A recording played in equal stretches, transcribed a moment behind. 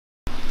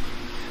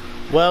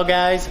Well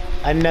guys,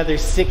 another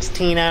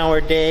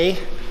 16-hour day,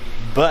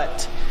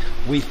 but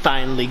we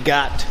finally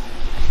got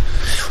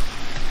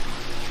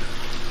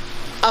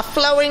a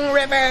flowing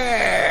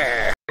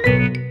river!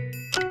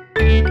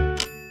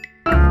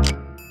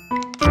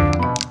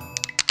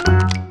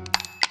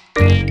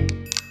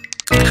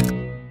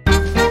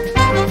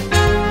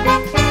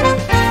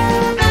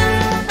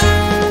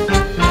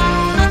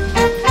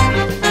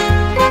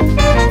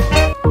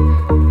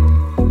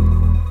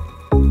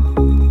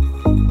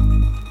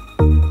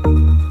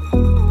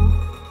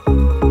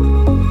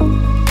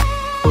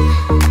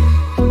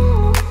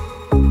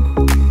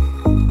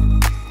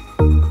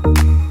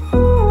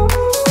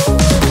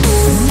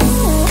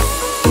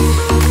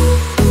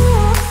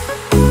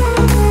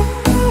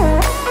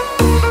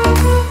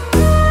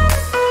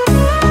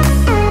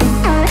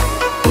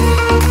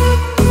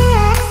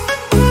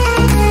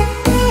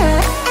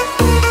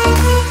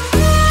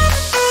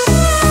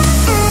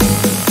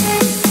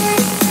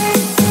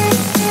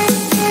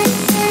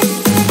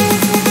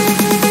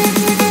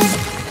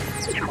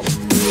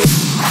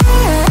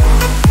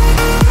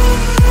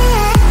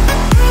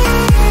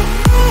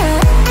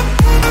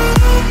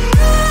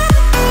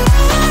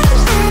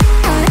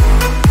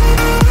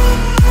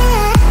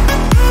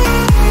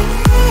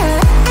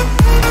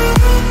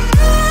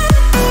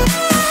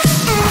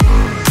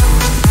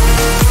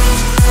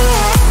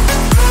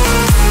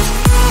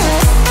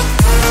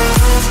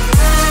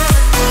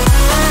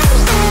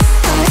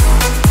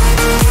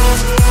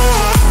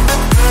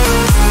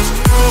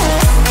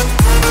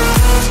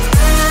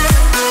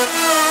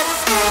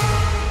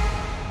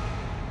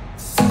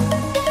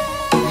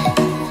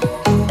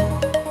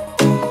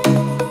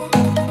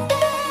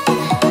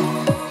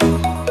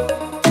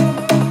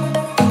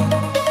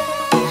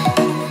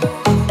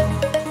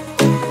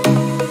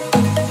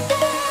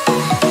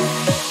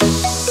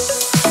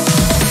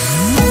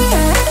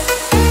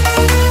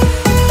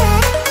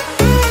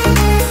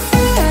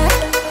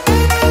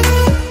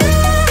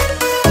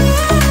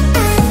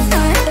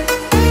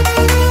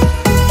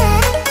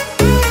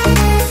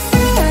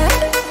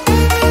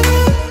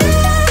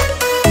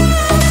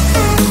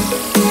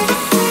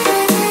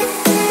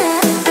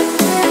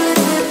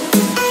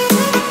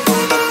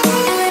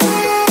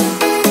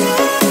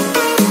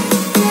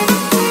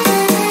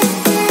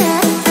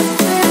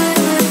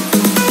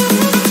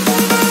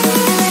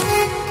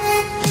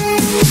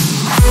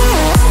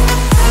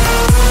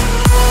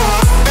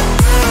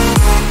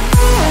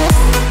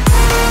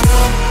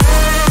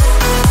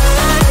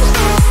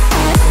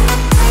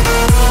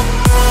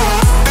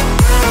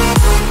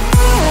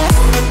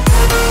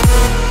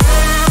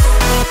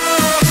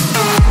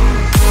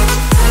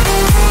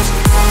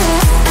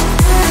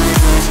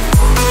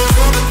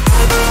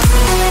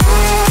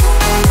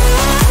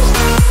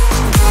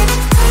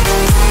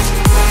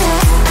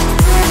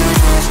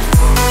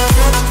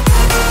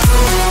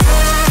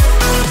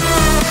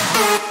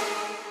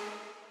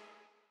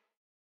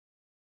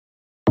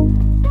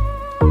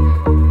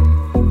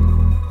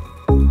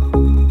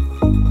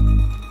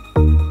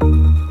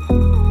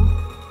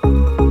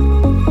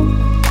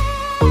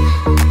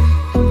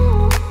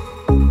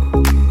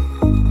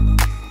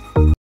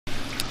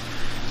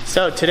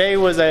 So today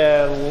was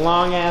a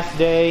long ass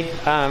day.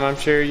 I'm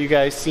sure you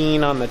guys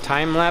seen on the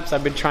time lapse.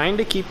 I've been trying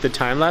to keep the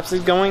time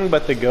lapses going,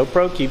 but the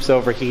GoPro keeps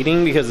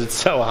overheating because it's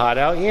so hot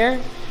out here.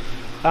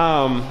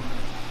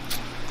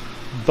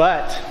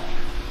 But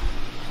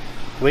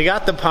we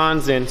got the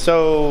ponds in.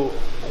 So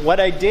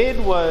what I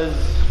did was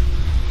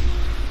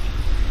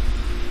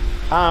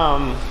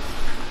I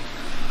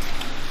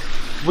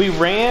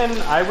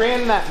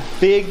ran that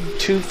big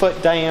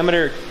 2-foot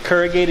diameter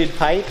corrugated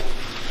pipe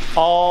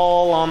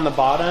all on the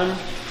bottom,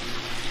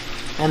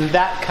 and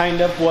that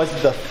kind of was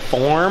the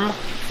form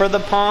for the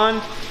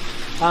pond,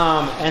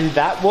 and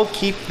that will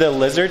keep the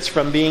lizards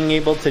from being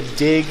able to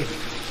dig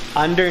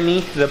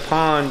underneath the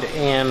pond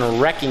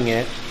and wrecking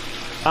it,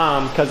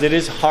 because it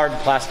is hard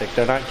plastic.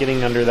 They're not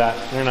getting under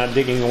that. They're not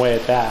digging away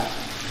at that.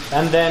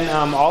 And then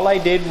all I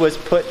did was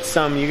put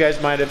some, you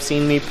guys might have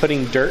seen me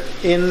putting dirt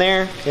in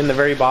there in the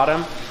very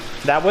bottom.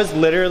 That was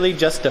literally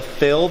just to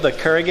fill the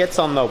corrugates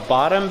on the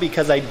bottom,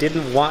 because I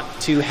didn't want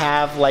to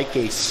have like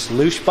a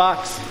sluice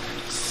box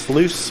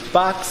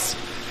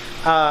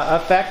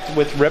effect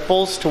with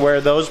ripples to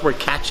where those were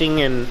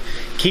catching and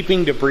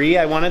keeping debris.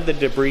 I wanted the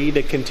debris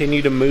to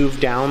continue to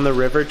move down the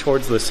river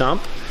towards the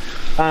sump.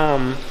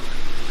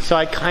 So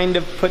I kind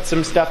of put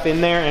some stuff in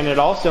there, and it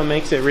also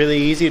makes it really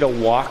easy to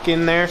walk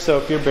in there. So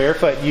if you're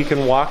barefoot, you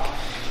can walk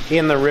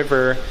in the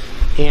river.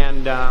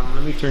 And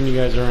let me turn you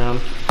guys around.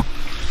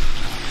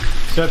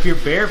 So if you're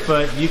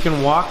barefoot, you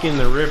can walk in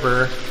the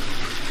river,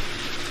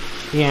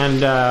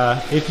 and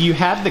if you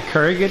had the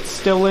corrugates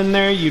still in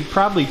there, you'd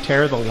probably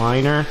tear the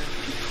liner,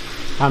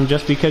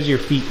 just because your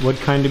feet would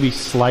kind of be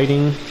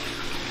sliding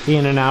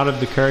in and out of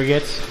the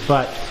corrugates.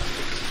 But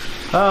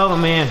oh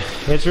man,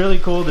 it's really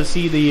cool to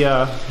see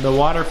the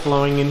water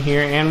flowing in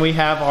here, and we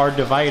have our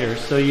dividers,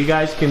 so you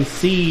guys can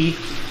see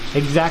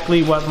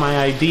exactly what my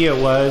idea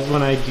was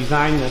when I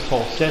designed this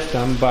whole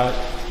system. But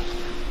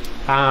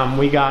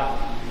we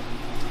got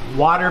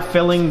water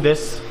filling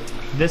this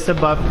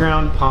above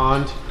ground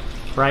pond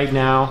right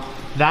now.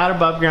 That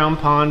above ground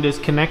pond is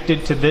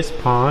connected to this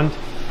pond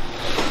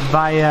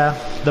via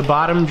the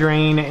bottom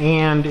drain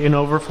and an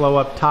overflow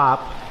up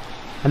top.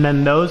 And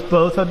then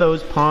both of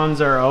those ponds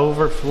are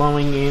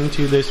overflowing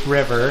into this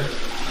river.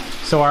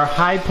 So our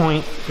high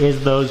point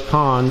is those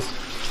ponds.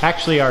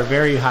 Actually, our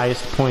very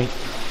highest point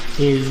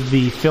is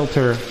the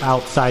filter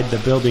outside the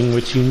building,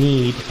 which you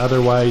need,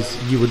 otherwise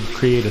you would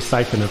create a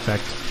siphon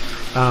effect.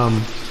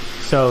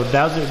 So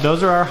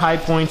those are our high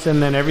points,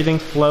 and then everything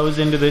flows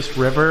into this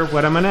river.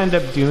 What I'm going to end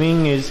up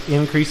doing is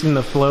increasing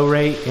the flow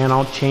rate, and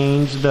I'll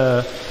change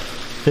the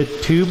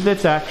tube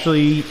that's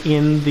actually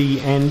in the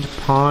end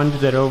pond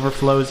that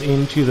overflows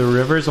into the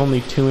river is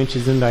only 2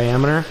 inches in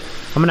diameter.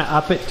 I'm going to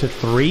up it to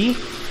 3,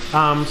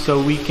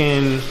 so we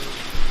can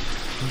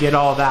get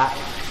all that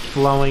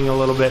flowing a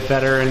little bit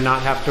better and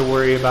not have to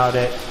worry about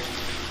it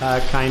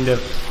kind of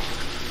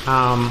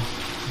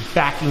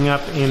backing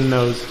up in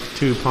those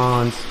 2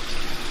 ponds.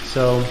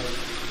 So,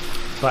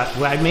 but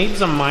I made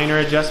some minor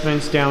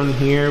adjustments down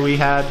here. We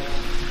had,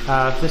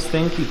 this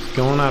thing keeps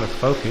going out of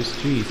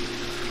focus, geez.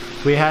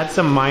 We had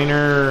some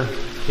minor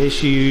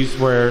issues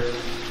where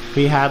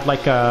we had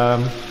like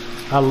a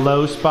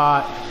low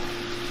spot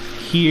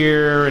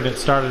here and it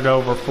started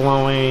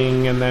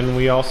overflowing, and then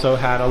we also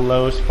had a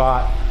low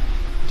spot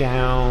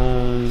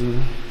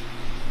down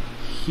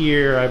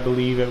here, I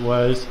believe it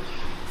was.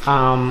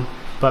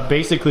 But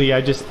basically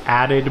I just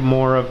added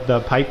more of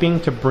the piping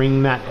to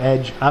bring that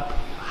edge up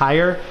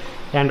higher,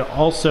 and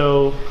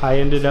also I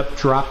ended up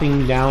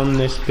dropping down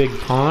this big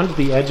pond,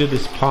 the edge of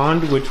this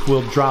pond, which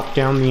will drop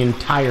down the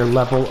entire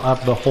level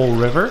of the whole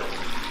river.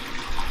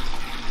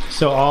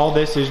 So all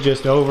this is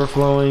just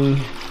overflowing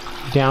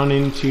down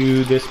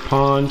into this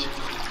pond.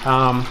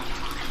 A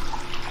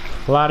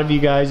lot of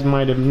you guys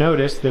might have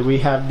noticed that we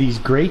have these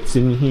grates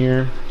in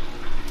here.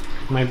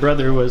 My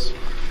brother was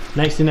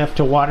nice enough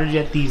to water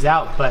jet these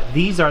out, but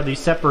these are the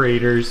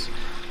separators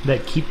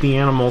that keep the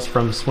animals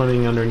from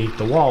swimming underneath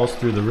the walls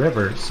through the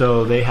river.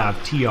 So they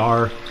have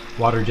TR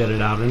water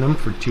jetted out in them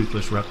for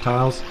toothless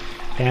reptiles,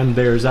 and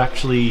there's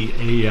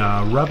actually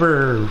a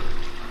rubber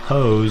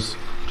hose,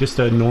 just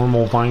a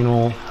normal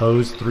vinyl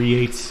hose,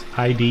 3/8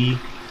 ID.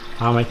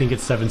 I think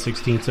it's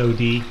 7/16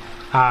 OD.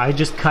 I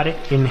just cut it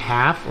in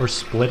half or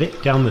split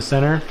it down the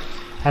center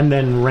and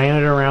then ran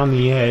it around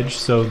the edge,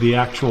 so the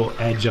actual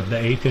edge of the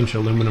 1/8 inch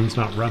aluminum's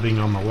not rubbing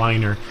on the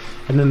liner.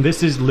 And then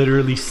this is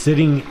literally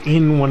sitting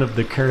in one of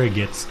the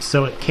corrugates,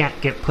 so it can't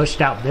get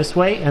pushed out this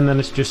way, and then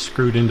it's just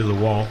screwed into the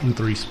wall in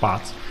 3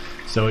 spots.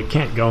 So it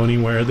can't go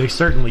anywhere. They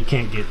certainly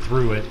can't get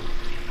through it.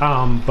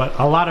 But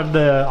a lot of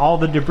all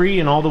the debris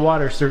and all the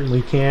water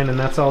certainly can, and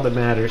that's all that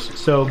matters.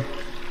 So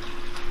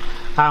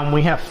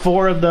we have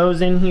 4 of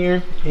those in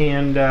here,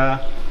 and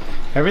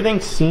everything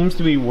seems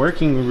to be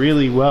working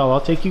really well.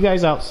 I'll take you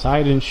guys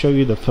outside and show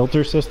you the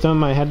filter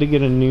system. I had to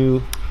get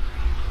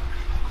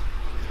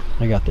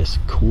I got this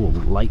cool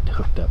light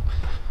hooked up.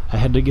 I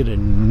had to get a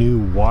new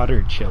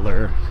water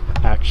chiller,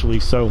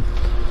 actually. So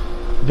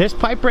this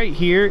pipe right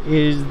here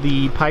is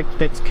the pipe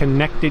that's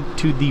connected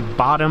to the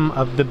bottom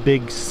of the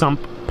big sump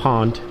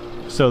pond.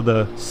 So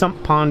the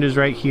sump pond is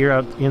right here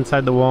out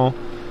inside the wall.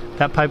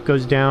 That pipe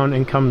goes down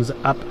and comes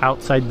up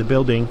outside the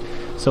building.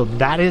 So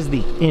that is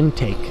the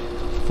intake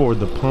for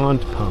the pond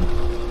pump.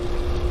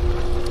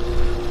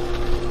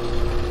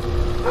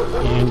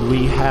 And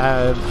we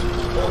have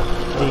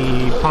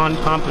the pond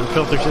pump and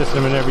filter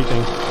system and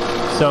everything.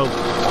 So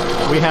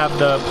we have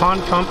the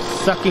pond pump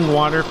sucking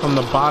water from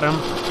the bottom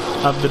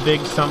of the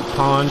big sump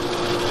pond.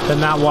 Then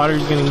that water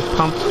is getting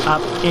pumped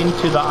up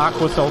into the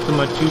Aquas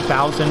Ultima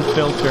 2000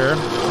 filter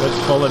that's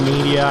full of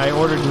media. I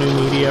ordered new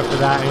media for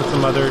that and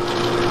some other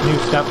new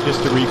stuff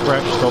just to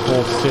refresh the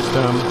whole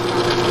system.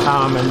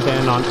 And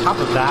then on top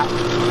of that,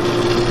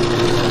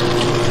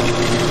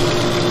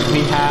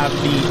 we have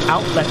the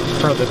outlet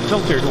for the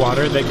filtered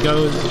water that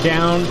goes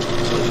down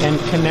and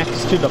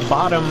connects to the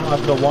bottom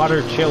of the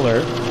water chiller.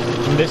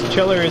 And this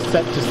chiller is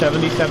set to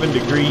 77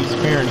 degrees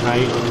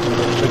Fahrenheit,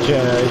 which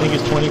I think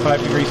is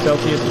 25 degrees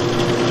Celsius.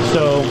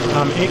 So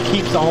it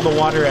keeps all the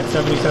water at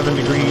 77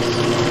 degrees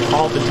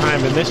all the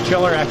time. And this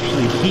chiller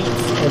actually heats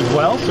as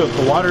well, so if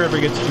the water ever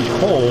gets too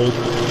cold,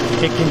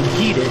 it can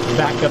heat it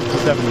back up to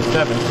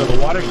 77. So the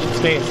water should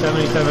stay at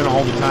 77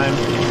 all the time,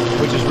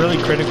 which is really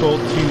critical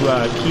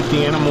to keep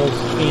the animals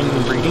in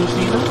breeding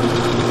season.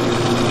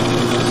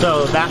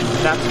 So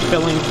that's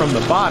filling from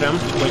the bottom,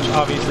 which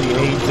obviously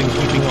aids in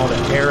keeping all the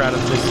air out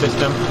of this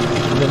system.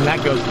 And then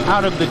that goes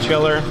out of the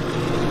chiller.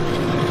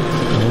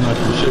 And I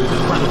can show you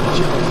the front of the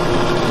chiller.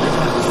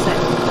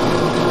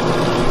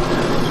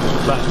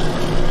 But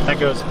that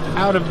goes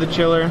out of the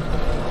chiller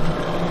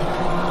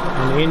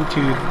and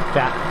into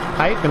that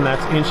pipe, and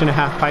that's 1.5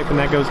 inch pipe, and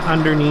that goes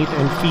underneath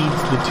and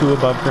feeds the 2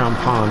 above ground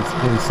ponds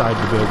inside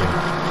the building.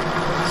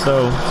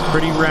 So it's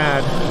pretty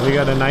rad. We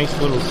got a nice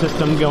little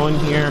system going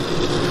here.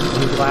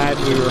 I'm glad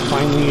we were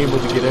finally able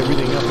to get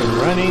everything up and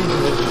running.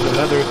 This is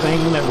another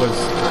thing that was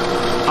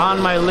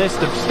on my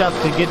list of stuff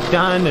to get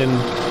done, and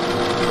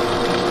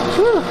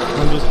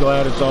I'm just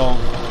glad it's all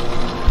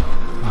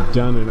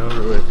done and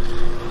over with.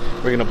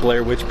 We're gonna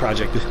Blair Witch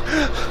Project. I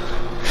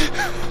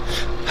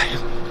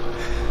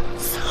am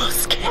so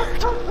scared.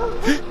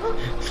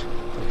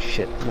 Oh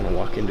shit, I'm gonna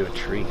walk into a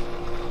tree.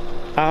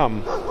 I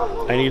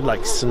need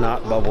like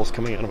snot bubbles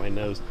coming out of my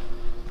nose.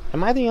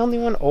 Am I the only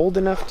one old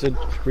enough to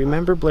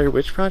remember Blair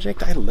Witch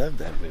Project? I love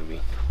that movie.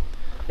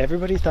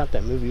 Everybody thought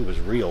that movie was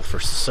real for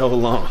so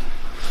long.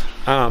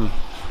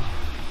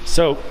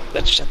 So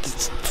let's shut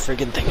this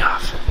friggin' thing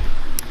off.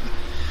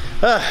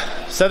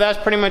 So that's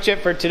pretty much it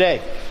for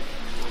today.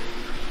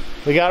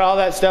 We got all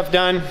that stuff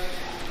done.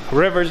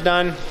 River's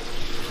done,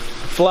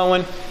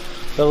 flowing.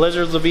 The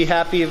lizards will be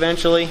happy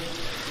eventually.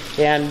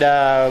 And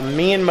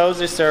me and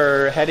Moses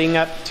are heading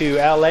up to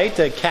LA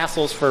to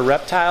Castles for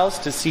Reptiles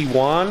to see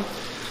Juan.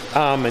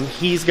 And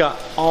he's got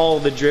all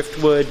the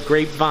driftwood,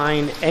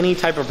 grapevine, any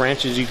type of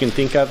branches you can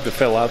think of to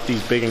fill out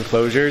these big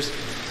enclosures.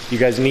 You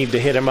guys need to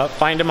hit him up.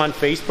 Find him on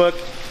Facebook.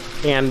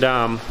 And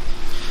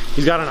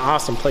he's got an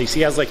awesome place.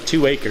 He has like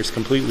 2 acres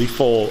completely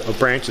full of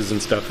branches and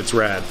stuff. It's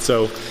rad.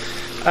 So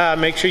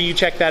make sure you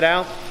check that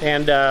out.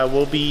 And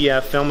we'll be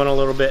filming a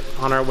little bit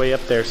on our way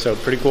up there. So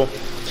pretty cool.